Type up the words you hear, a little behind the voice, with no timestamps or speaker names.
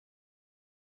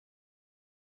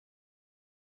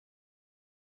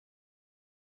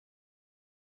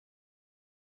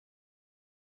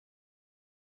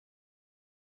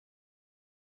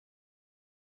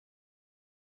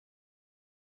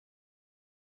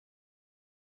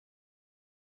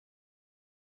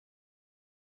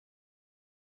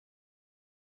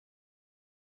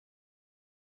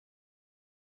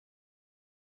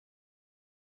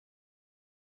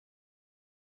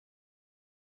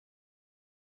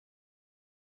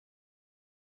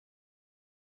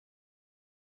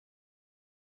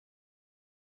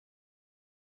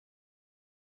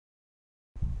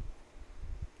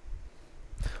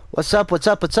What's up? What's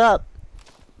up? What's up?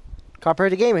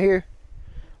 Copperhead the Gamer here.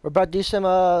 We're about to do some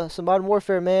Modern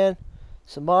Warfare, man.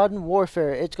 Some Modern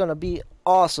Warfare. It's gonna be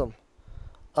awesome.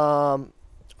 Um,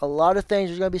 a lot of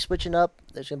things are gonna be switching up.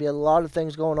 There's gonna be a lot of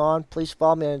things going on. Please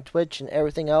follow me on Twitch and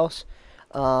everything else.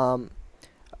 Um,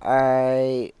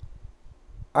 I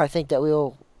I think that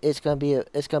it's gonna be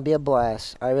a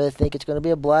blast. I really think it's gonna be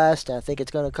a blast. And I think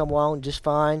it's gonna come along just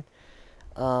fine.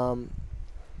 Um,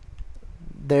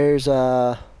 there's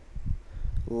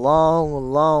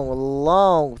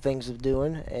long things of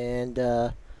doing, and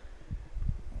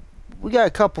we got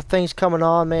a couple things coming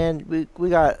on, man. We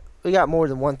got more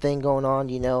than one thing going on,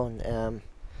 you know,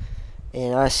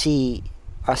 and I see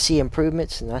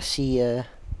improvements, and I see a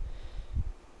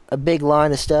big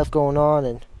line of stuff going on,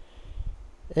 and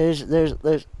there's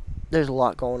a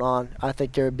lot going on. I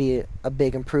think there would be a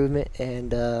big improvement,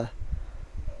 and let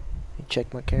me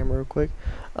check my camera real quick,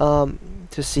 to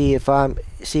see if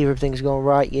everything's going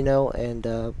right, you know, and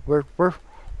we're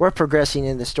progressing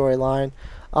in the storyline.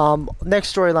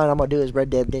 Next storyline I'm gonna do is Red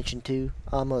Dead Redemption 2.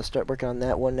 I'm gonna start working on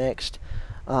that one next.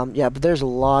 Yeah, but there's a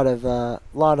lot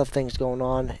of things going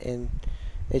on, and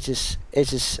it's just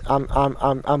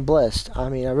I'm blessed. I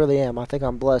mean, I really am. I think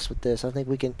I'm blessed with this. I think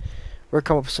we're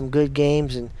coming up with some good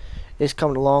games, and it's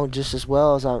coming along just as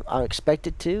well as I expect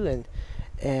it to,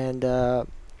 and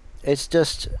it's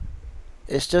just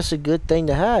a good thing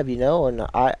to have, you know, and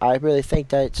I really think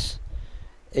that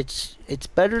it's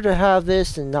better to have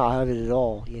this than not have it at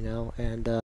all, you know,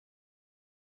 and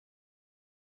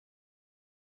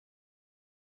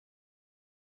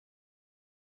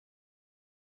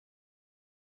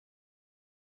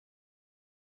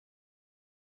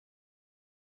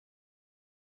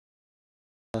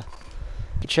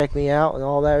check me out and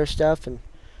all that other stuff, and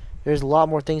there's a lot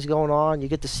more things going on. You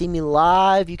get to see me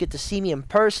live, you get to see me in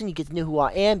person, you get to know who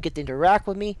I am, get to interact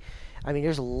with me. I mean,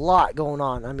 there's a lot going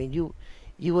on. I mean, you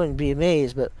wouldn't be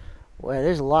amazed, but well,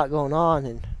 there's a lot going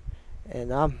on,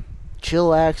 and I'm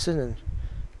chillaxing and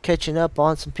catching up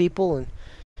on some people, and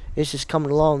it's just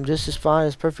coming along just as fine,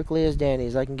 as perfectly as Danny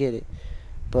as I can get it.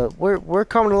 But we're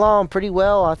coming along pretty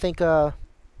well. I think we're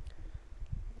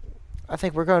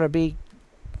gonna be.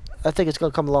 I think it's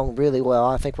gonna come along really well.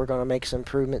 I think we're gonna make some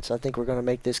improvements. I think we're gonna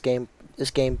make this game. We're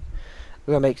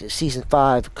gonna make season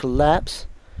 5 collapse.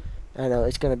 I know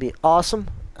it's gonna be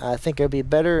awesome. I think it'll be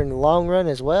better in the long run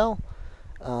as well.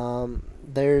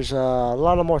 There's a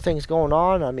lot of more things going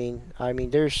on. I mean,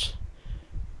 there's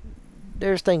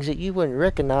things that you wouldn't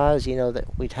recognize, you know,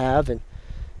 that we'd have, and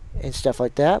stuff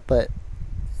like that. But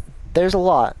there's a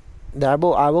lot. I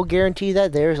will guarantee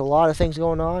that there's a lot of things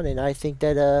going on, and I think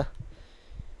that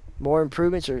more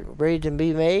improvements are ready to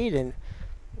be made, and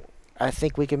I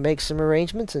think we can make some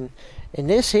arrangements, and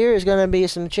this here is going to be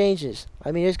some changes.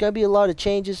 I mean, there's going to be a lot of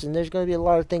changes, and there's going to be a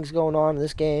lot of things going on in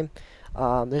this game.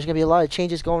 There's going to be a lot of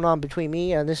changes going on between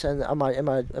me and this and on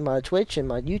my Twitch and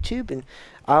my YouTube, and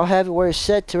I'll have it where it's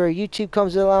set to where YouTube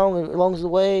comes along the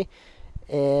way,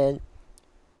 and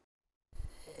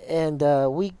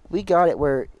we got it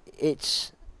where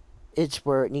it's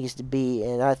where it needs to be,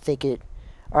 and I think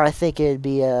it'd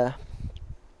be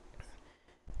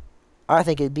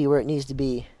where it needs to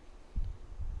be.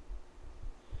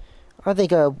 I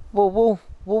think we'll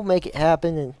make it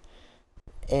happen,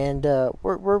 and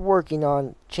we're working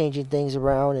on changing things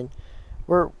around, and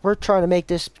we're trying to make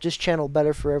this channel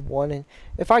better for everyone. And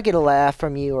if I get a laugh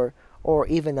from you, or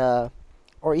even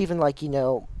like, you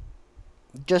know,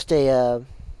 just a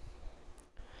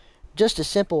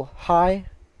simple hi,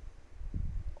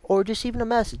 or just even a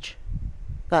message,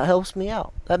 that helps me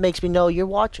out. That makes me know you're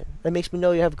watching. That makes me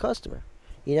know you have a customer.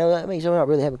 You know, that means I don't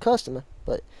really have a customer,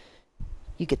 but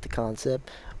you get the concept.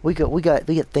 We got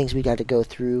things we got to go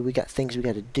through. We got things we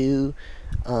got to do.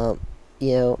 Um,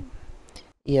 you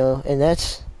know, and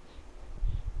that's.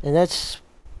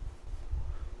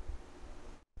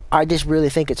 I just really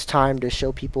think it's time to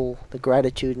show people the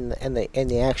gratitude and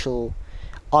the actual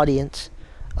audience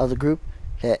of the group,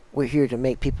 that we're here to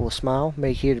make people smile,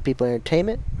 make here to people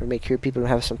entertainment, or make here people to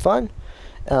have some fun.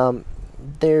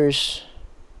 There's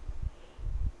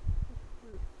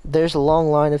a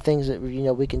long line of things that, you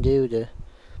know, we can do to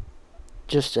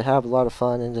have a lot of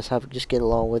fun, and just get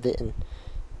along with it, and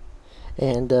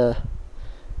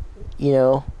you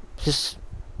know, it's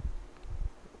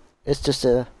just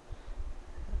a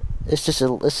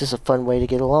fun way to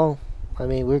get along. I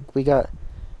mean, we got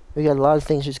a lot of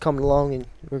things just coming along, and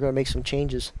we're gonna make some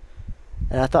changes.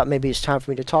 And I thought maybe it's time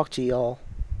for me to talk to y'all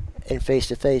in face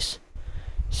to face,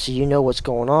 so you know what's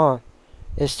going on.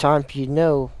 It's time for you to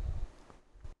know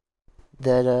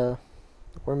that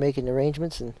we're making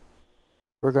arrangements, and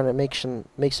We're gonna make some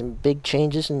big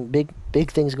changes and big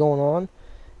things going on,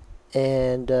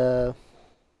 and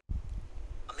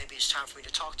maybe it's time for me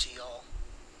to talk to y'all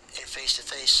in face to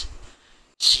face,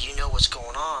 so you know what's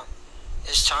going on.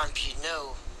 It's time for you to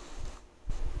know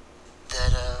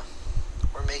that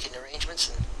we're making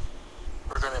arrangements and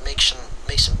we're gonna make some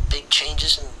big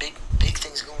changes and big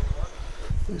things going on.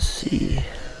 Let's see.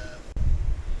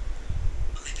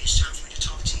 Maybe it's time for me to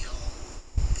talk to y'all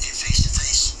in face to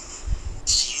face,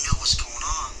 so you know what's going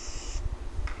on.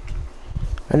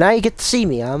 And now you get to see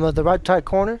me. I'm at the right tight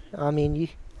corner. I mean, you.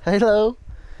 Hello.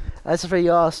 That's pretty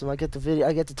awesome. I get the video.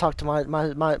 I get to talk to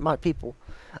my people.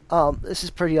 This is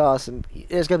pretty awesome.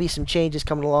 There's gonna be some changes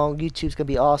coming along. YouTube's gonna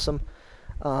be awesome.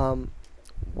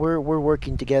 We're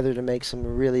working together to make some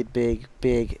really big,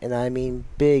 and I mean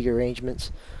big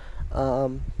arrangements.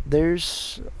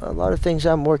 There's a lot of things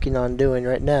I'm working on doing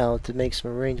right now to make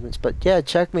some arrangements. But yeah,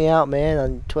 check me out, man,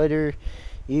 on Twitter,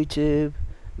 YouTube,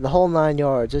 the whole 9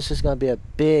 yards. This is gonna be a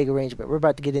big arrangement. We're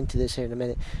about to get into this here in a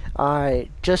minute. I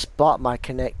just bought my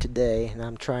Kinect today, and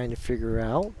I'm trying to figure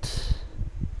out.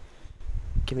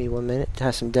 Give me 1 minute to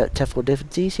have some technical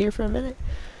difficulties here for a minute.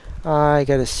 I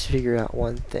gotta figure out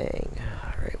one thing.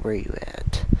 Alright, where are you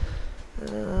at?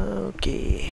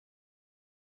 Okay.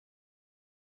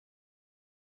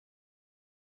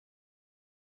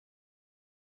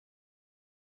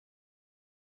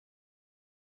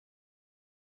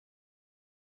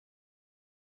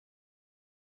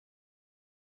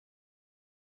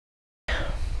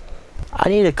 I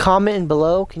need a comment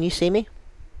below. Can you see me?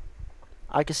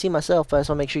 I can see myself, but I just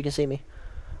want to make sure you can see me.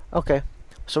 Okay.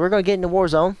 So we're going to get into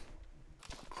Warzone.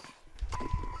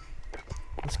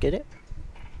 Let's get it.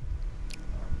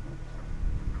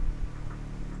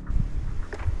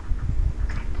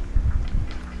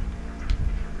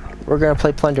 We're going to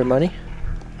play Plunder Money.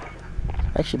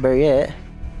 Actually, better yet.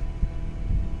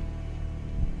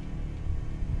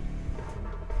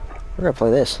 We're going to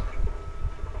play this.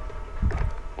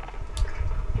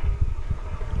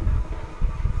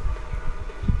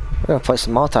 We're gonna play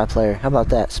some multiplayer. How about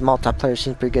that? Some multiplayer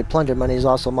seems pretty good. Plunder Money is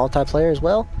also multiplayer as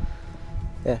well.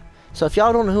 Yeah. So if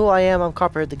y'all don't know who I am, I'm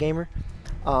Copperhead the Gamer.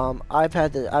 I've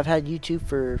had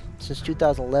YouTube since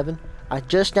 2011. I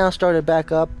just now started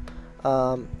back up.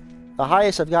 The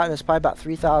highest I've gotten is probably about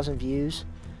 3,000 views.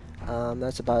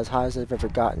 That's about as high as I've ever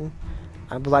gotten.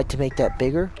 I would like to make that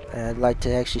bigger, and I'd like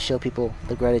to actually show people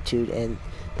the gratitude and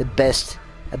the best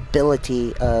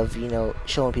ability of, you know,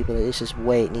 showing people that this is the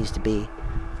way it needs to be.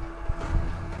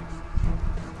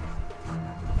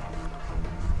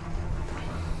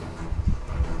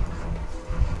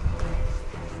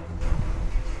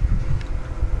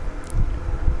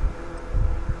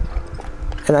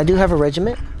 And I do have a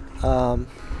regiment.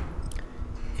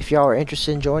 If y'all are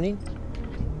interested in joining,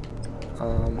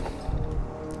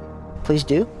 please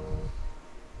do.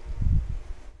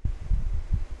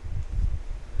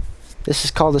 This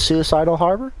is called the Suicidal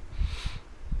Harbor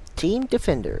Team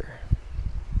Defender.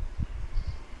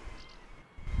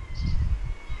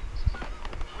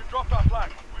 We dropped our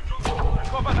flag.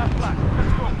 Cover that flag.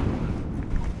 Let's go.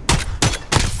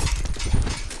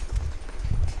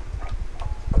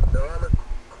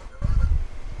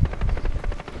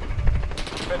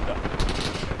 Defender.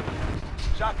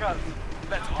 Jackal.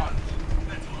 Let's hunt.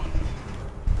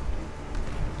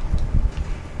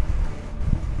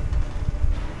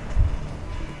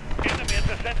 Enemy at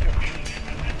the center.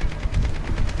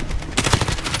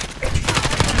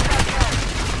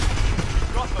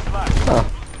 Drop the flag. Oh,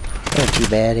 ain't too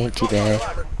bad, ain't too bad.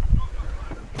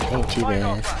 Ain't too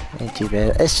bad, ain't too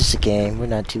bad. It's just a game. We're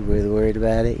not too really worried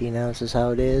about it, you know. This is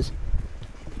how it is.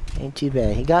 Ain't too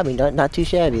bad. He got me. Not too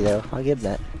shabby though. I'll give him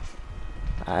that.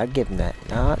 I'll give him that.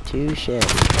 Not too shabby.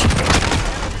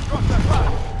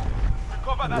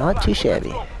 Not too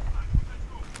shabby.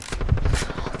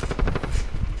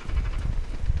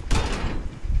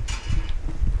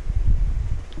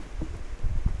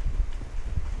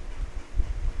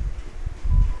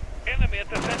 Enemy at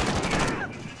the center.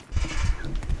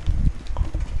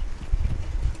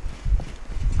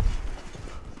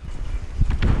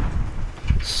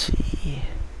 Let's see.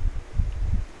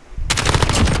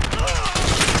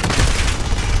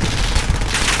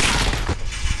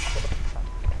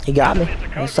 He got me.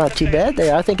 That's not too bad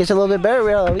there. I think it's a little bit better.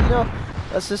 You know,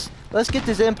 let's get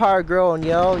this empire growing,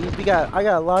 yo. I got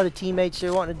a lot of teammates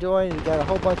here wanting to join. We got a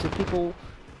whole bunch of people.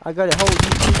 I got a whole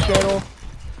YouTube channel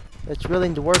that's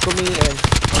willing to work with me,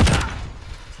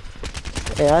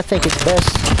 and I think it's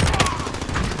best.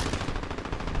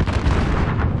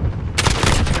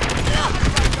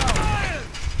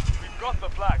 We've got the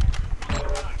flag.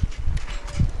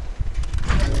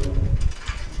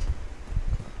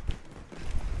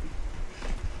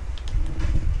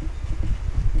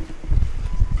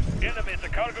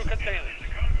 cargo container.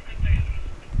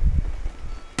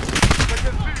 They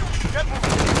can see you. Get moving.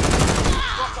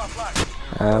 Dropped our flag.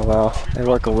 Well, they're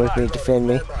working with me to defend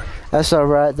me. That's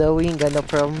alright though, we ain't got no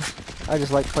problem. I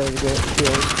just like playing the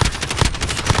field.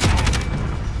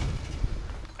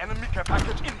 Enemy care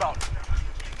package inbound.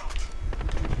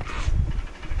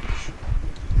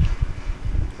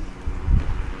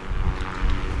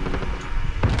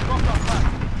 Dropped our flag.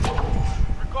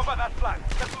 Recover that flag.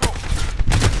 Let's go.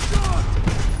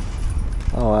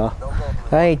 Oh well.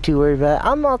 I ain't too worried about it.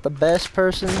 I'm not the best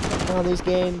person on these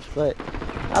games, but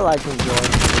I like enjoying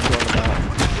them out.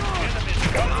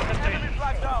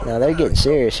 Now they're getting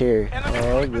serious here.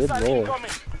 Oh, good lord. We've got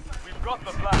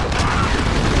the flag.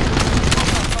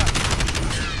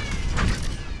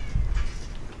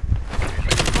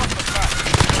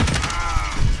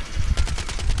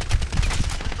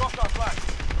 We dropped our flag.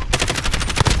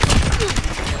 We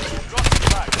dropped the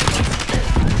flag.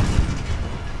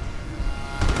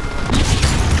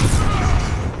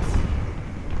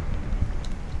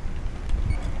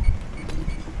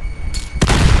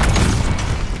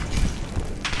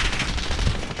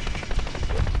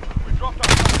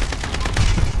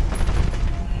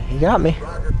 You got me.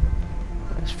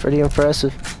 That's pretty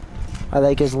impressive. I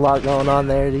think there's a lot going on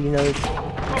there. You know,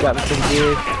 got me pretty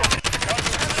good.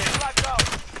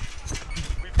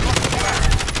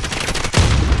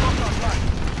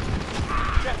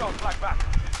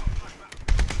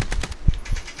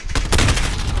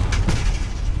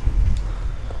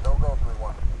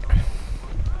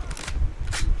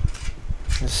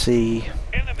 Let's see.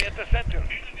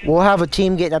 We'll have a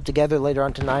team getting up together later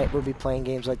on tonight. We'll be playing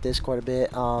games like this quite a bit.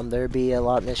 There'll be a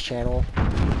lot in this channel.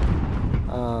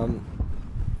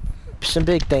 Some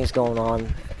big things going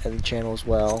on in the channel as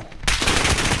well.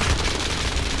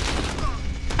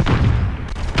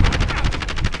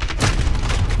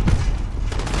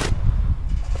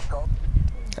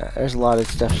 There's a lot of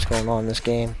stuff that's going on in this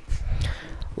game.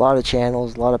 A lot of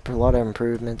channels, a lot of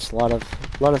improvements, a lot of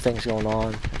things going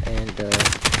on, and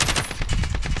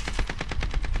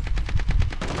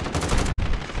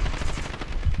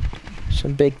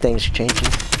some big things are changing.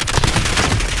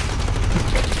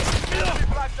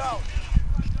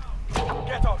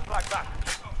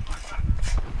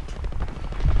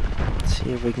 Let's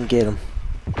see if we can get them.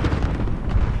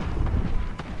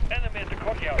 Enemy at the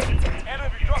courtyard.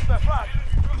 Enemy dropped their flag.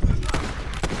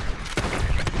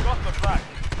 Got the flag.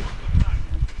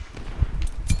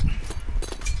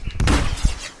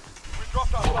 We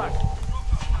dropped our flag.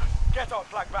 Get our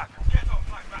flag back. Get our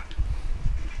flag back.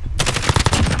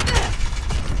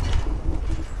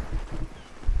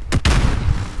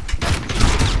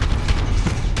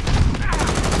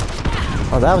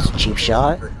 Oh, that was a cheap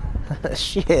shot.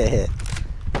 Shit.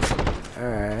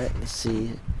 Alright, let's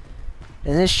see.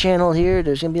 In this channel here,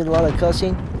 there's going to be a lot of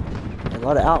cussing, and a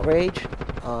lot of outrage.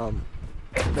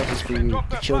 This is for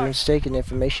the children's sake and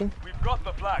information. We've got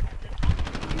the flag. We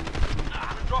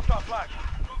dropped our flag.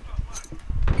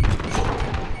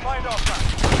 Find our flag.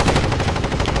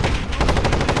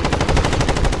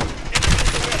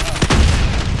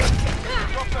 We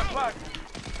dropped their flag.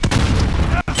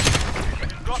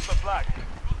 We've got the flag.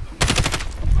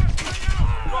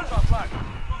 We dropped our flag.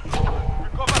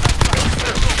 Recover that flag.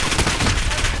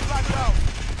 Flag down.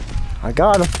 I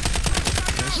got him.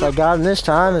 Guess I got him this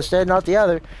time instead, not the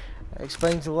other. That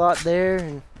explains a lot there.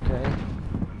 And, okay.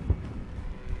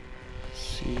 Let's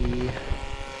see.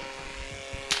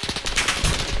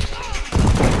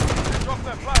 Drop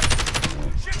their flag.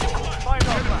 Find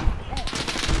our flag.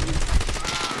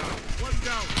 One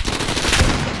down.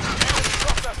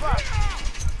 Drop their flag.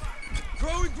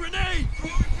 Throwing grenade.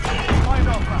 Find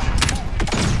our flag.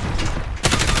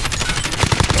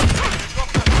 Drop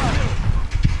their flag.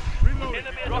 Reload.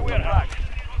 Enemy in the warehouse.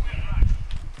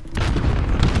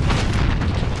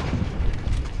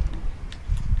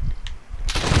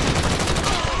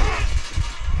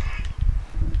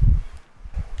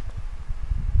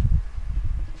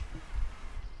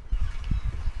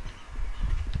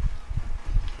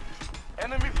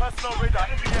 Enemy personal radar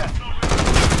in the air.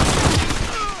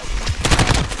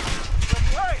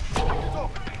 Hey!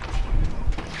 Stop!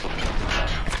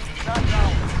 Stand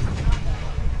down.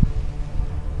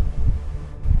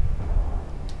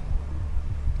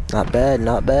 Not bad,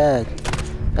 not bad.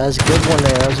 That was a good one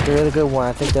there. That was a really good one.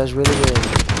 I think that was really good.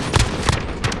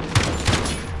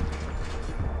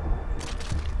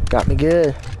 Got me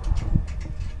good.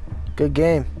 Good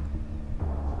game.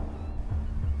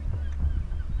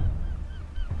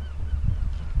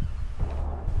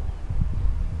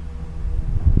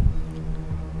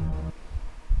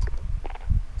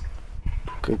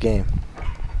 Good game.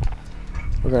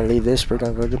 We're gonna leave this. We're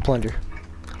gonna go to Plunder.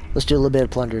 Let's do a little bit of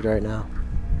plundered right now.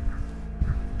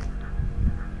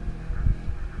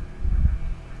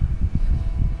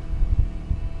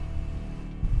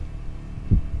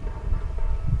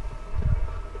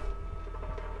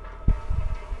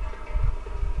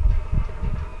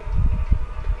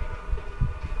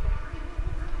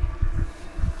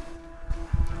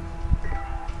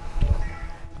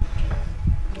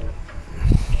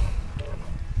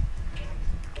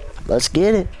 Let's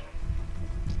get it.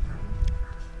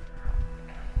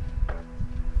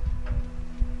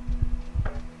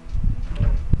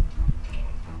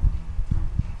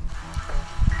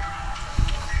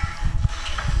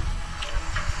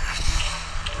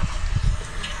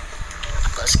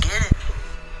 Let's get it.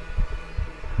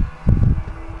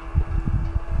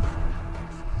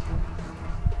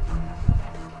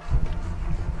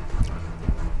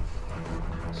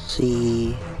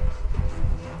 See.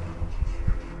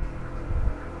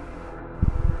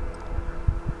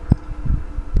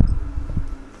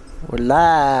 We're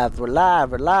live, we're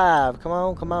live, we're live. Come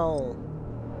on, come on.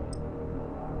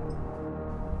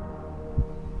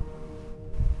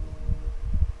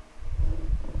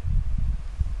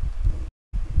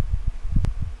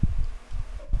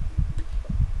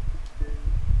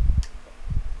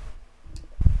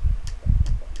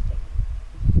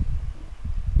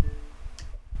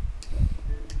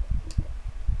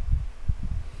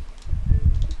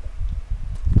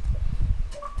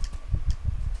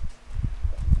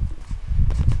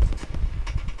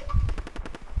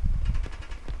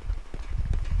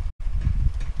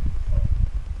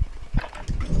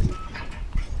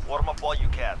 Warm up while you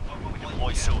can. We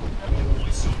deploy soon.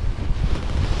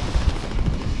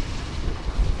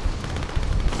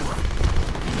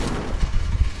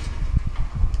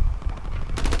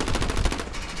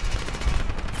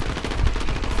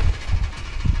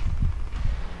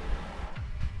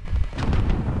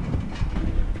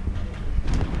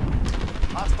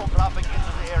 Hostile dropping into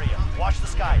the area. Watch the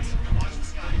skies.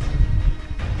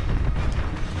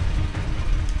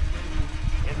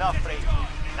 Enough, Ray.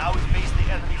 Now we face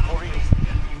the enemy for real.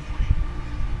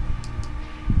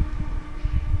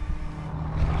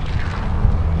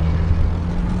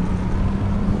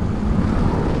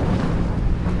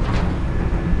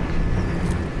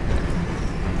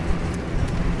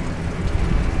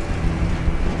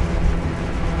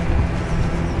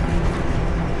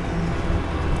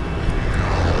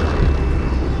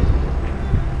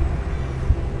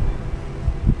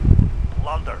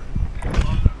 Plunder.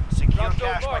 Secure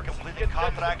cash by completing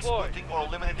contracts, looting, or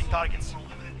eliminating targets.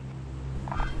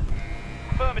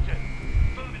 Affirmative.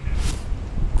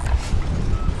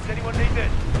 Does anyone need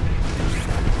this?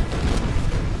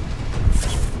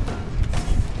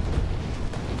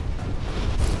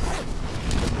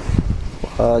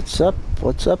 What's up?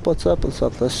 What's up? What's up? What's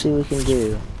up? Let's see what we can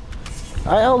do.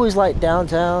 I always like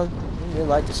downtown. I really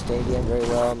like the stadium very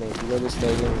well. I mean, if you go to the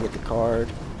stadium, you get the card.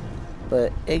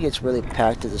 But it gets really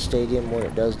packed at the stadium more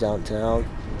than it does downtown.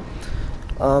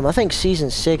 I think season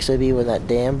 6 would be when that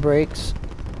dam breaks.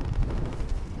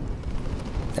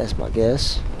 That's my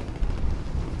guess.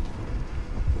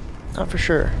 Not for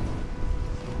sure.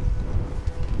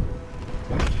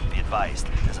 Be advised,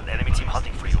 there's an enemy team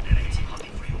hunting for you.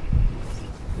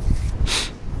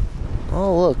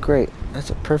 Oh look, great. That's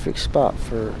a perfect spot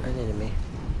for an enemy.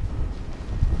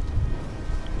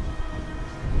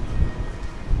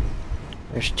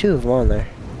 There's 2 of them on there.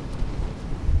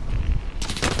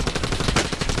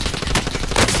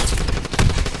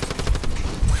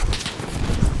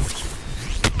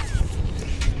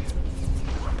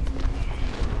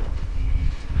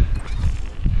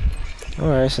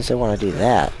 Alright, since they want to do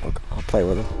that, I'll play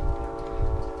with them.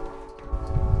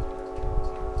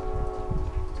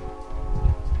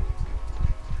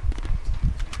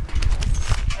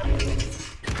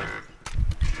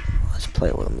 Let's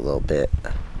play with them a little bit.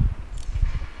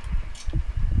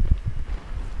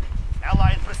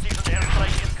 Allied precision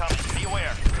airstrike incoming. Be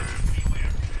aware.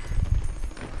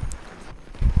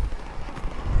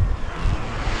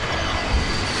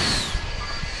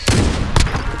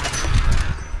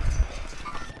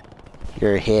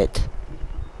 You're hit.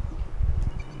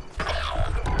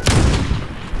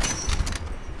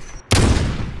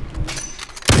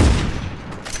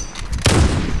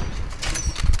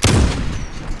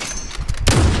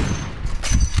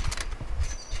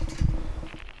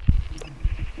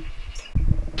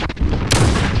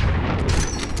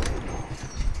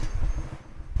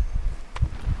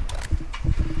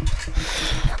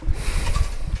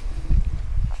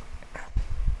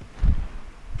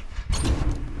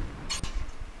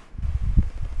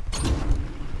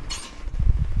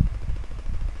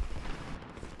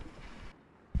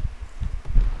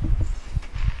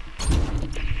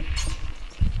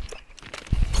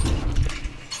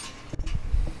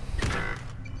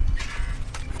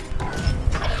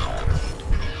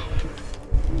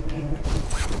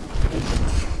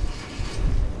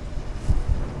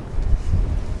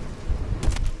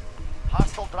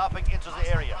 dropping into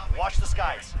the area. Watch the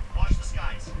skies.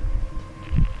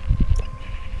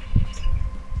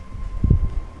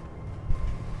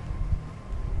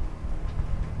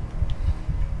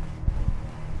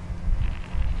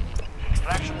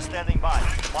 Extraction is standing by.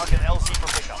 Mark an LZ for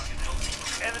pickup.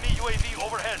 Enemy UAV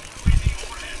overhead.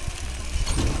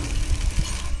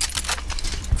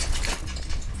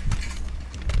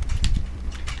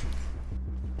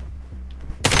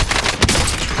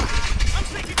 I'm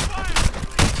taking fire!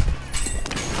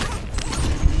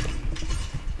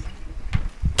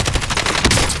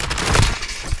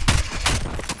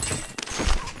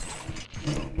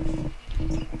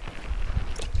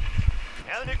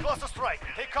 Enemy cluster strike.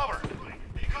 Take cover.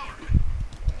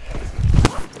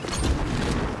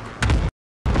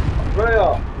 Run it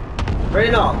off. Run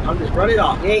it off. I'm just running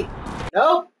off. Hey.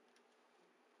 Nope.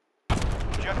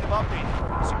 Objective update.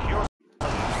 Secure.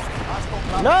 Hostile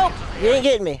dropping Nope, into the you ain't area.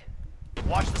 getting me.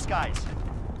 Watch the skies.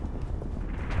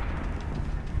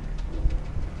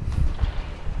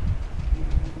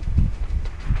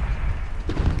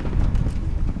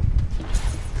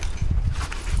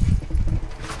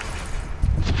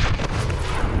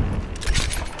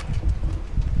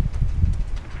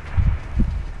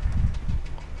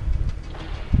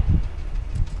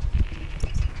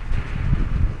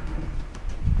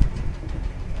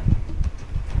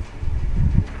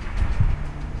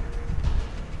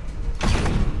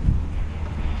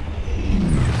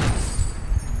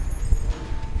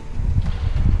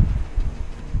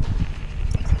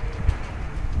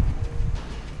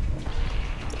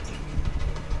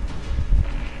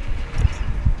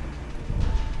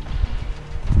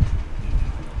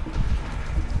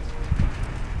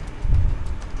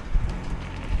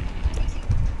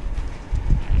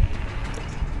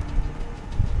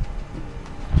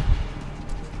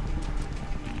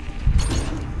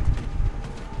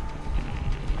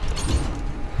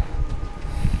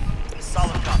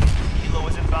 Solid copy. Kilo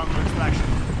is inbound for extraction.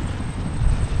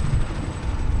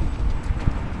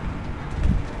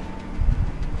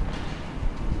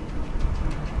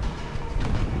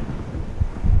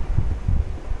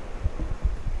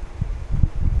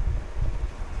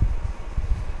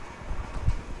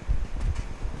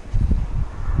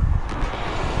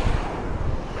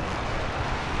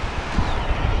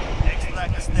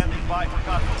 Extract is standing by for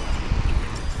contact.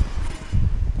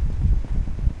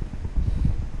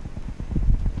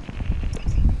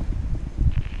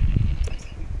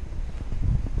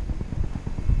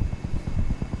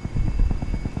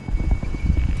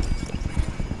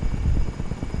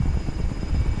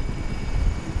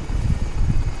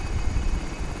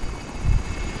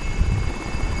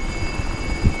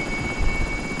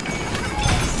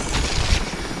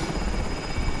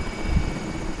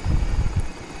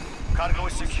 Cargo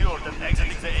is secured and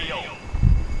exiting the AO.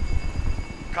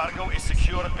 Cargo is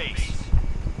secure at base.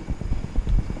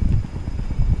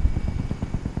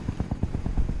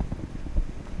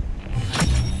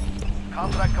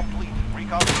 Contract complete.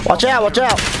 Recon. Watch out, watch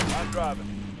out. I'm driving.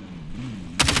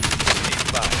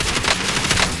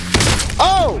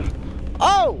 Oh!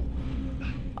 Oh!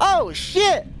 Oh,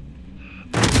 shit!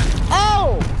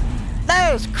 Oh!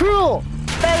 That is cruel!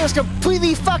 That is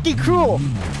completely fucking cruel!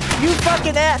 You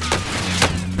fucking ass!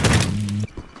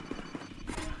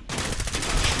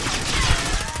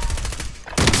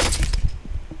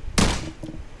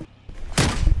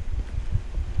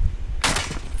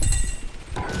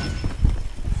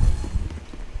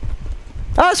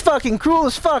 That's fucking cruel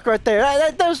as fuck right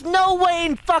there. There's no way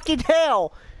in fucking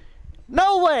hell.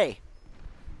 No way.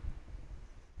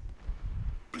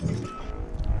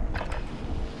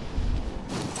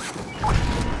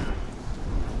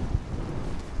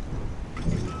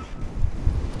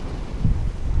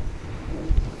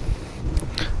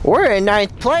 We're in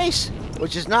 9th place,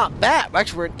 which is not bad.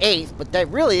 Actually, we're in 8th, but that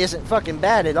really isn't fucking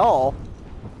bad at all.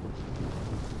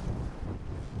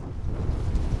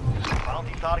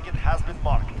 Bounty target has been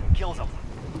marked. Kill them.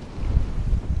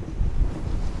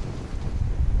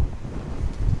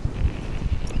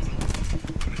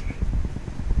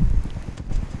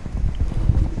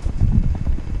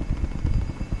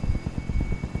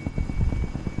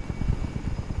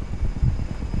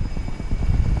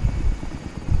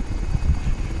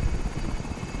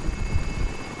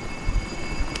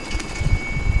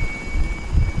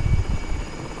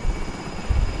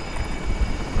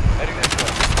 Heading this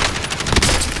way.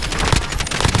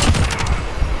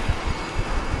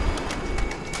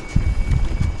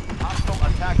 Hostile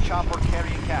attack chopper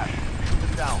carrying cash. Shoot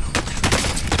it down.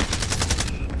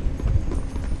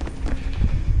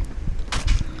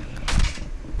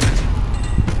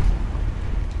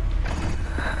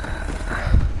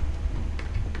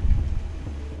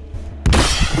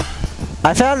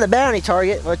 I found the bounty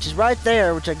target, which is right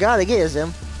there, which I gotta give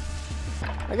him.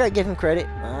 I gotta give him credit.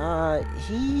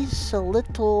 He's a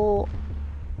little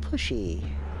pushy.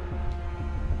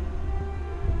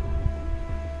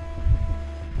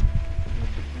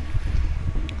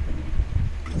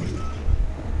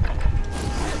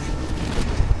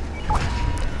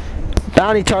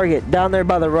 Bounty target down there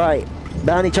by the right.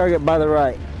 Bounty target by the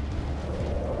right.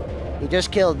 He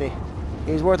just killed me.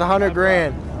 He's worth 100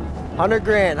 grand. 100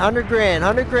 grand, 100 grand,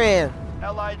 100 grand.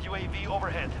 Allied UAV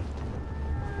overhead.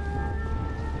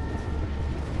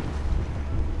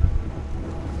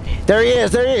 There he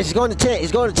is, there he is. He's going to tent,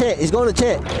 he's going to tent, he's going to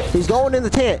tent. He's going in the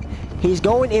tent. He's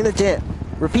going in the tent.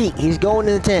 Repeat, he's going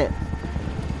in the tent.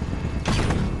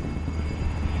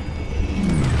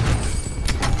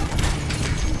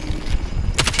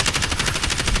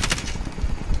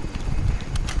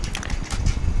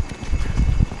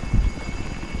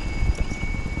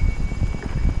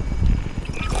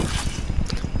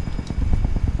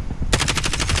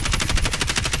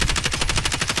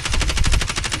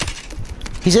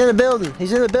 He's in the building.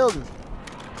 He's in the building.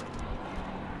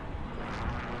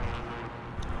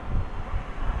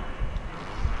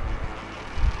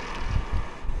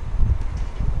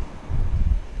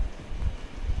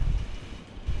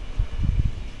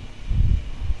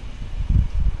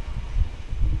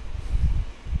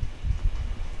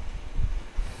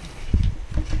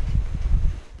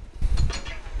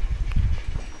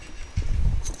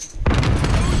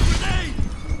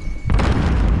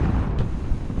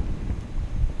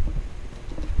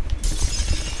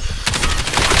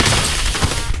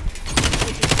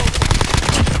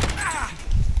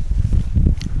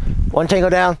 One tango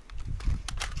down.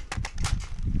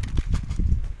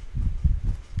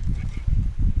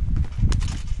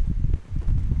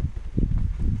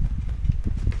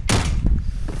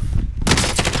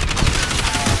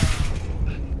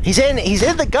 He's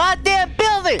in the goddamn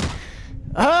building.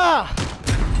 Ah.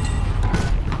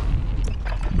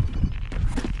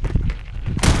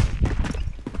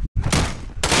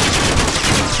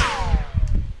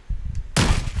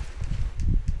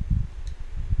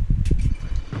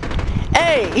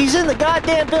 Hey, he's in the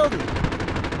goddamn building.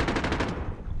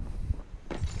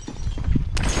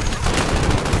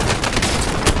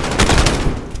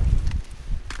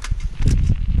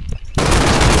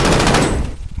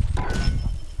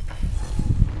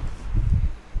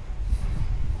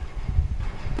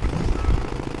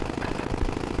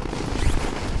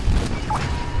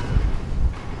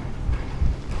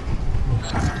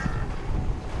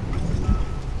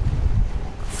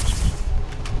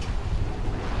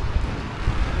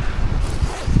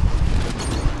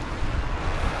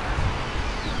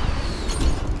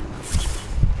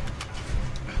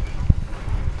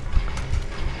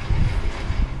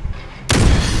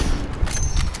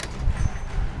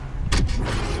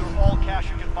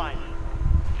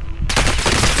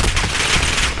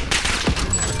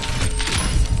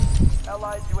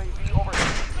 Allied UAV overhead.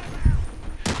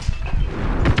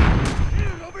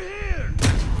 Over here!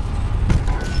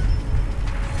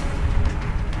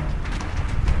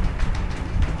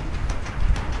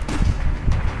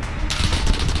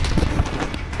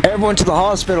 Everyone to the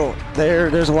hospital.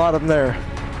 There's a lot of them there.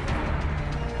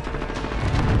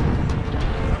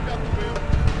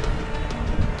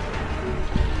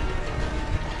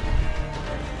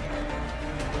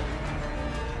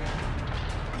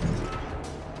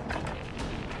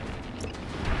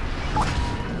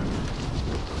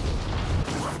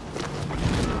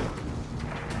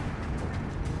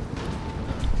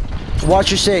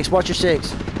 Watch your six, watch your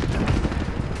six.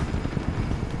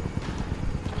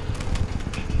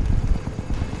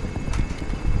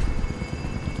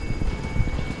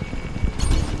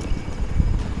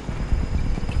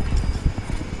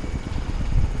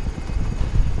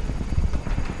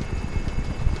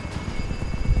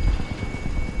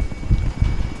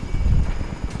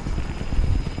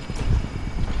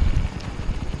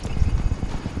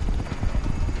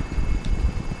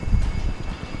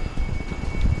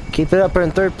 Keep it up, we're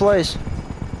in third place.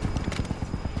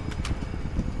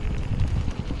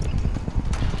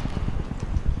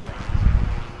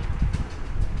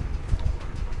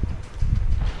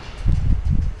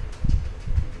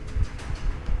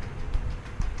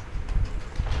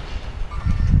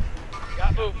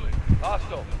 Got movement.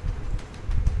 Hostile.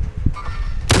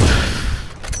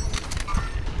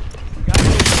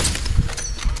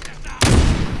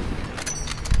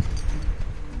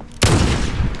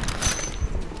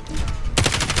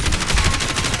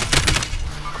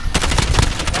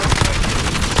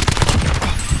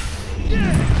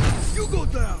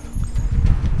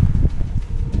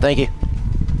 Thank you.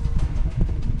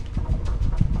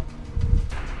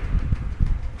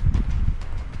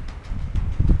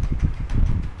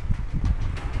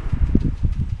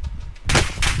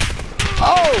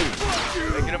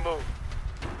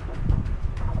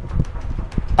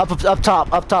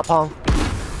 Up top, Hong.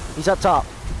 He's up top.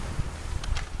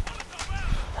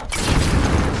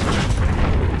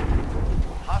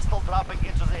 Hostile dropping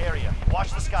into the area. Watch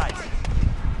the skies.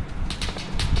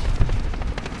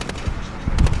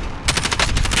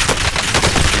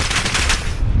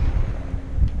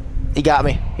 He got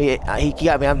me. He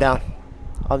got me. I'm down.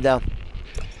 I'm down.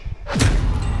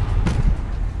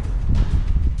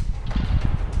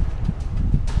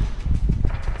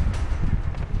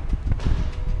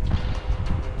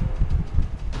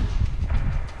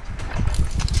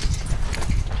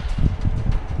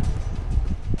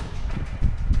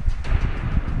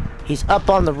 He's up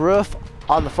on the roof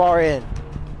on the far end.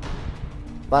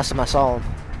 Last time I saw him.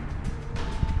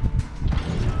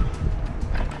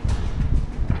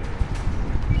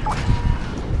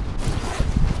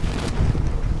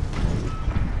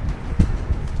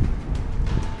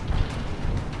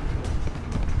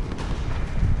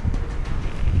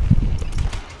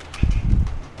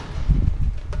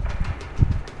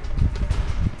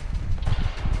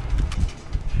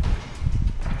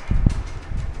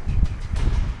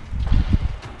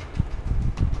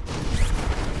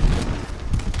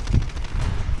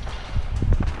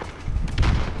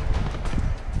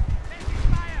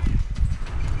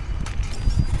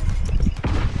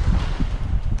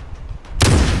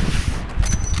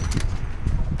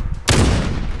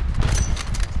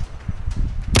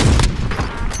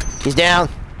 He's down.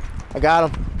 I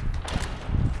got him.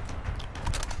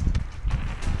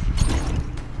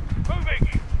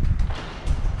 Moving.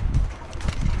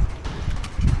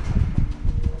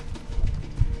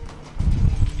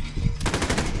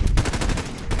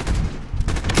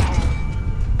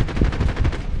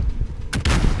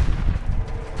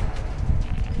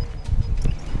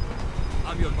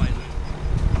 I'm your pilot.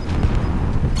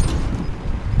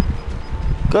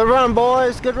 Good run,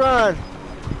 boys. Good run.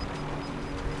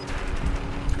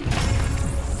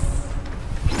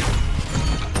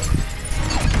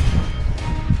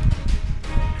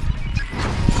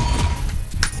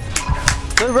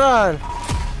 Good run.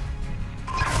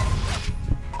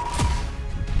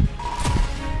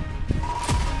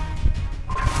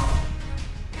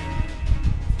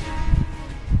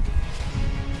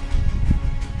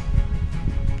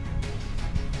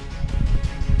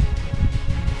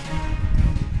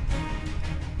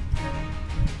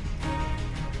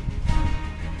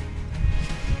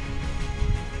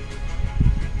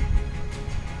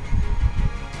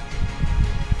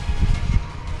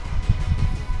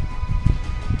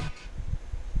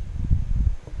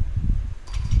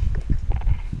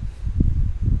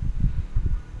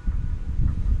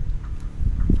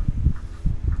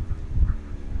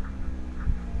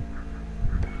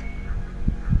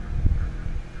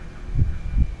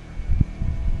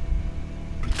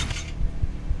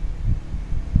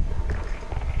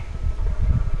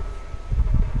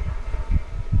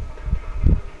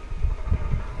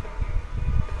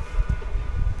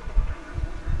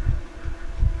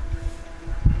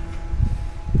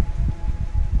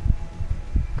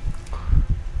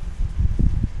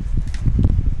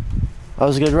 That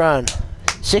was a good run.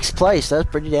 6th place. That was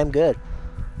pretty damn good.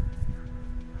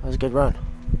 That was a good run.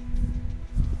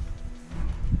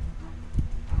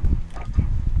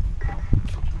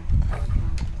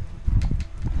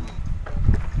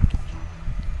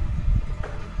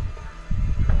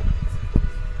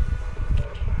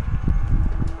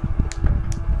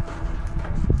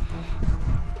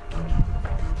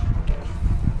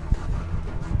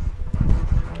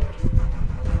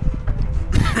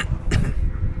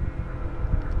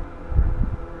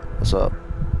 What's up?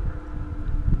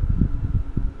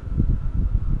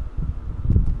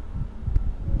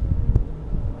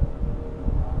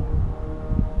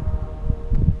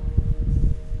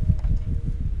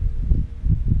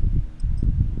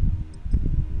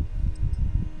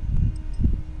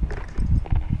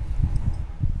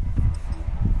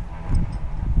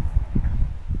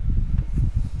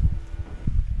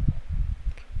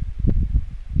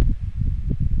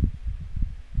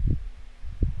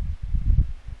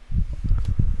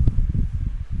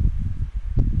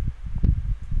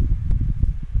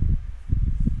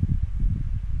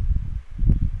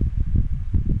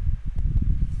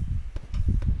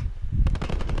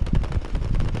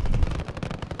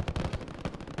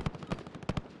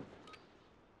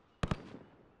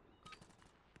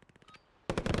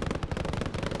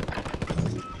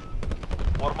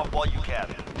 Warm up while you can.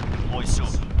 Deploy soon.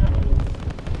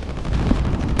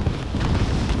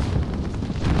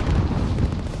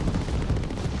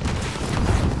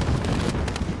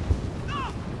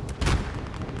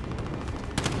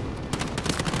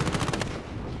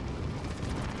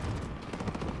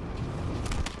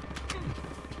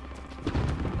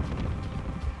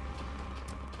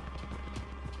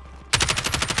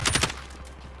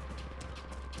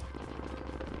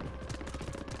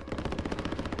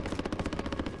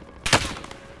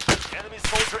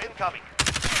 incoming.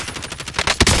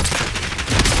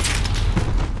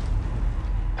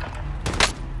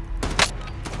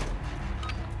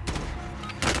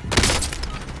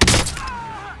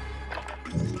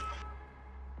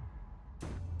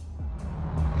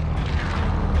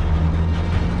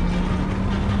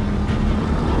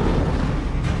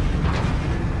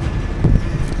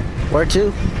 Where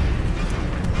to?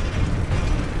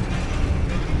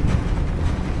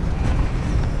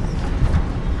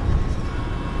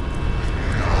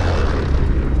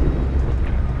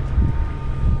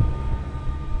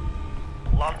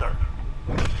 London.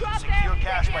 Secure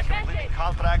cash by completing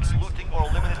contracts, looting, or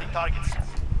eliminating targets.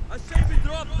 I say we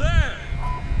drop there!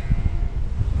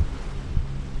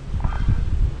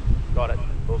 Got it.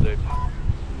 Will do.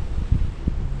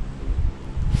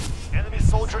 Enemy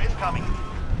soldier incoming.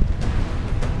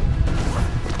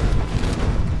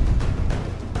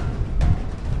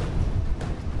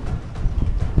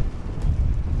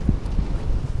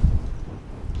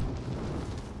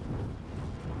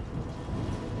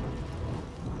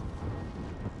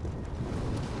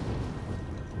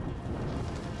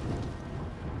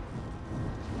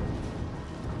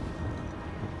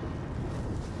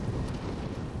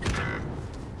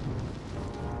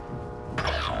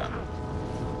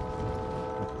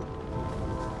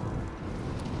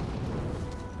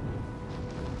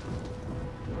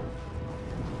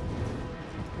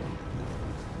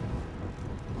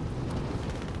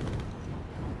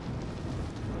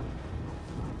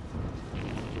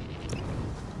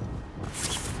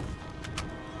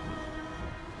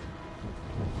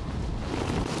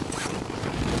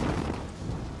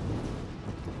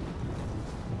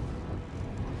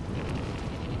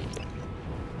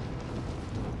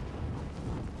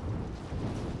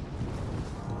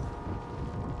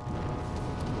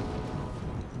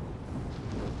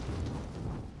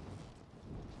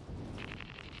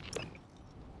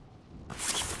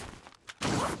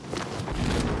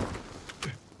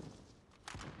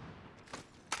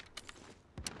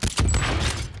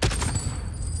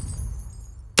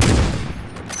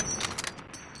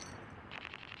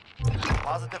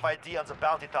 Positive ID on the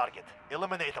bounty target.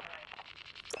 Eliminate them.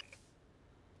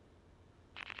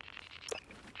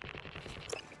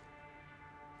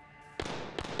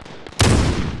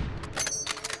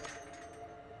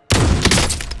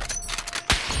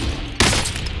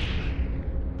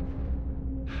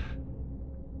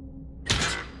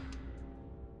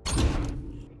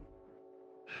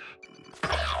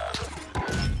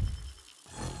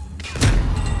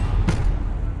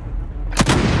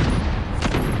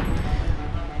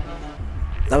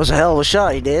 That was a hell of a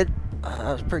shot he did.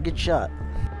 That was a pretty good shot.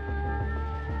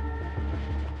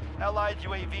 Allied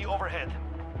UAV overhead.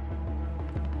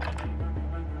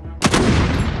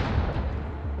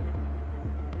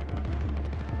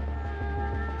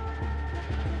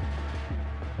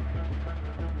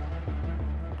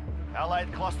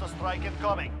 Allied cluster strike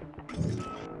incoming.